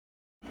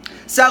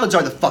Salads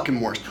are the fucking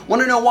worst.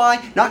 Wanna know why?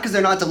 Not because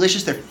they're not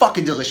delicious, they're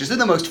fucking delicious. They're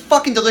the most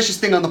fucking delicious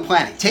thing on the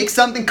planet. Take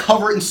something,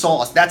 cover it in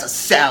sauce. That's a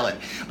salad.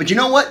 But you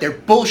know what? They're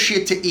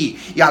bullshit to eat.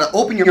 You gotta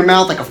open your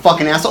mouth like a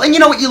fucking asshole. And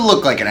you know what? You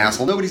look like an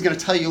asshole. Nobody's gonna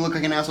tell you look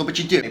like an asshole, but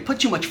you do. They put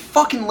too much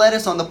fucking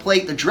lettuce on the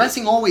plate. The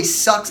dressing always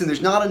sucks and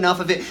there's not enough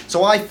of it.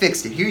 So I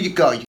fixed it. Here you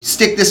go. You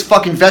stick this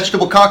fucking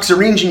vegetable cock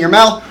syringe in your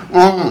mouth.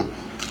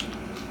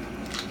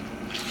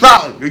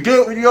 Salad. You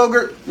do it with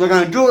yogurt. You're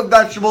gonna do it with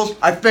vegetables.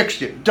 I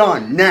fixed it.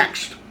 Done.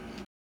 Next.